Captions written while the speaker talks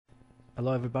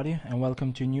Hello everybody and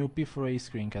welcome to a new P4A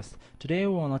screencast. Today I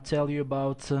want to tell you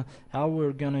about how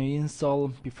we're gonna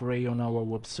install P4A on our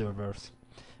web servers.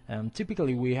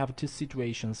 Typically we have two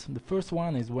situations. The first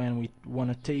one is when we want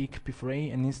to take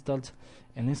P4A and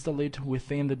install it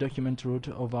within the document root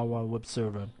of our web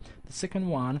server. The second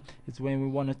one is when we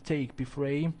want to take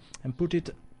P4A and put it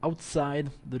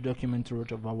outside the document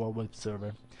root of our web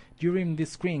server. During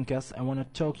this screencast I want to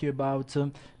talk to you about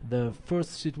the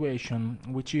first situation,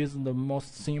 which is the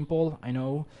most simple, I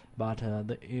know, but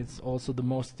it's also the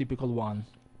most typical one.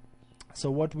 So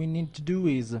what we need to do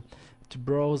is to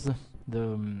browse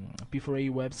the P4A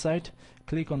website,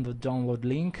 click on the download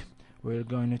link. We're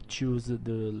going to choose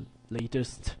the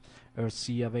latest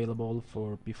RC available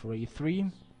for P4A 3.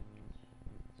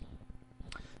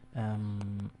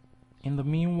 In the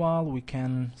meanwhile we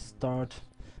can start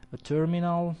a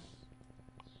terminal,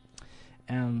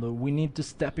 and we need to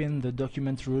step in the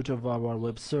document root of our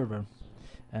web server.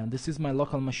 And this is my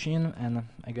local machine, and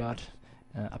I got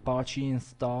Apache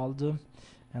installed,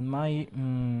 and my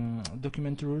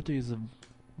document root is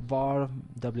var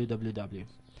www.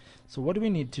 So what we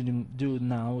need to do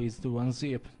now is to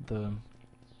unzip the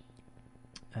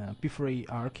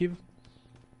P4A archive,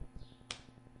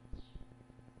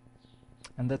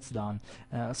 and that's done.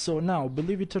 So now,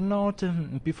 believe it or not,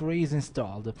 P4A is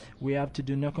installed. We have to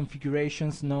do no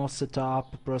configurations, no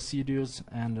setup procedures,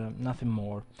 and nothing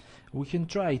more. We can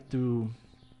try to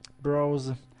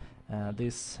browse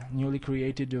this newly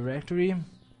created directory.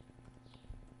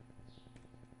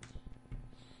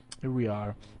 Here we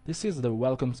are. This is the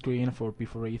welcome screen for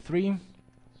P4A 3.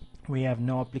 We have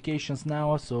no applications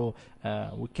now, so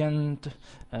we can't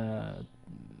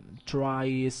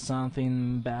try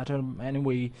something better.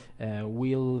 Anyway,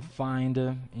 we'll find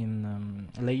in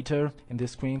later in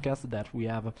this screencast that we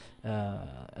have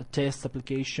a test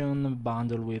application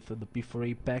bundled with the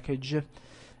P4A package.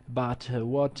 But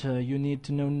what you need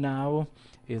to know now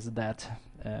is that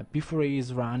P4A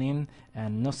is running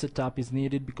and no setup is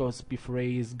needed, because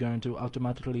P4A is going to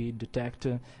automatically detect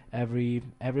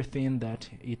everything that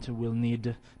it will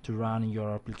need to run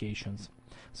your applications.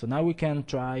 So now we can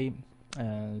try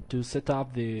to set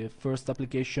up the first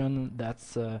application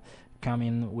that's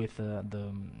coming with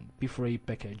the P4A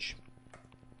package.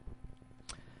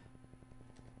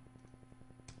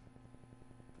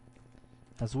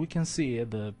 As we can see,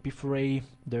 the P4A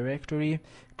directory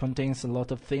contains a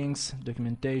lot of things: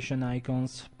 documentation,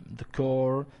 icons, the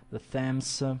core, the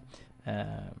themes.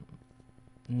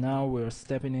 Now we're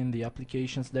stepping in the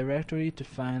applications directory to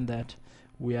find that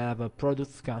we have a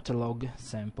products catalog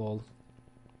sample.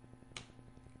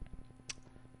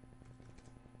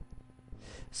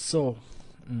 So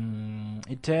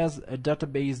it has a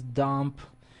database dump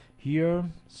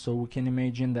here, so we can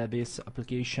imagine that this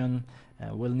application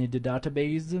will need the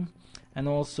database and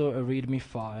also a readme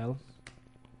file.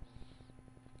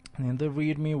 And in the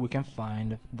readme we can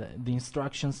find the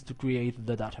instructions to create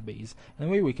the database.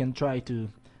 Anyway, we can try to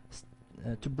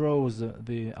browse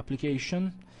the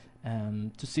application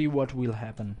and to see what will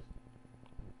happen.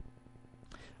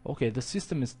 Okay, the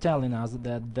system is telling us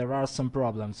that there are some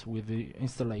problems with the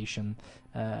installation.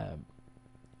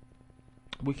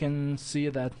 We can see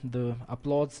that the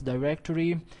uploads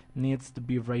directory needs to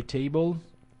be writable.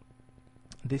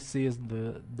 This is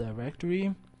the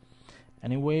directory.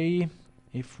 Anyway,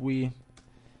 if we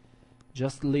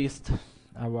just list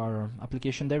our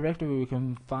application directory, we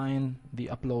can find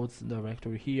the uploads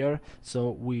directory here.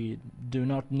 So we do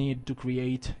not need to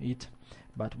create it,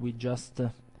 but we just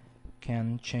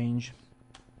can change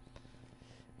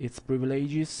its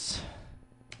privileges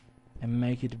and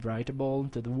make it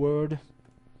writable to the Word.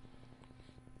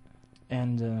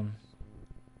 And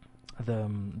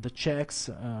the checks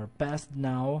are passed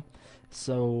now,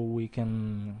 so we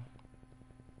can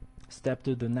step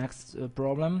to the next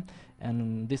problem.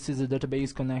 And this is a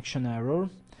database connection error,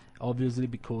 obviously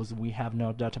because we have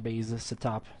no database set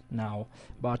up now,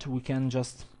 but we can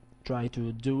just try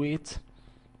to do it.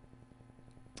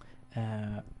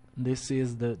 This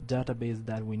is the database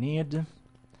that we need,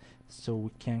 so we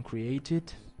can create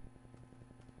it.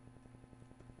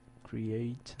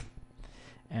 Create.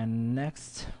 And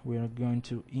next we are going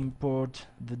to import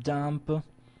the dump.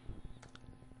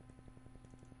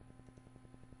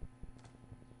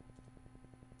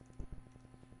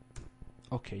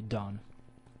 Okay, done.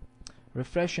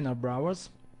 Refreshing our browsers,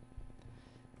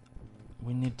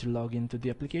 we need to log into the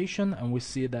application, and we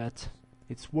see that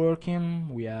it's working.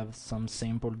 We have some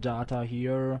sample data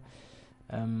here.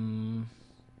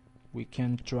 we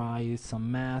can try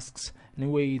some masks.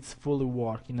 Anyway, it's fully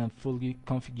working and fully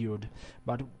configured.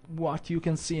 But what you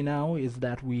can see now is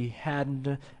that we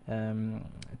had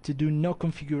to do no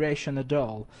configuration at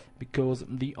all, because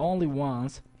the only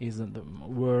ones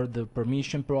were the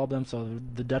permission problems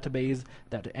of the database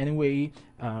that anyway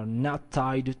are not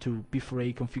tied to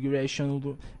P4A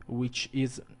configuration, which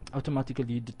is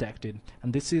automatically detected.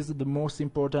 And this is the most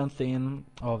important thing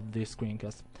of this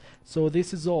screencast. So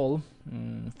this is all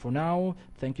for now.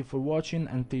 Thank you for watching,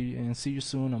 and see you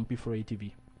soon on P4A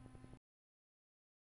TV.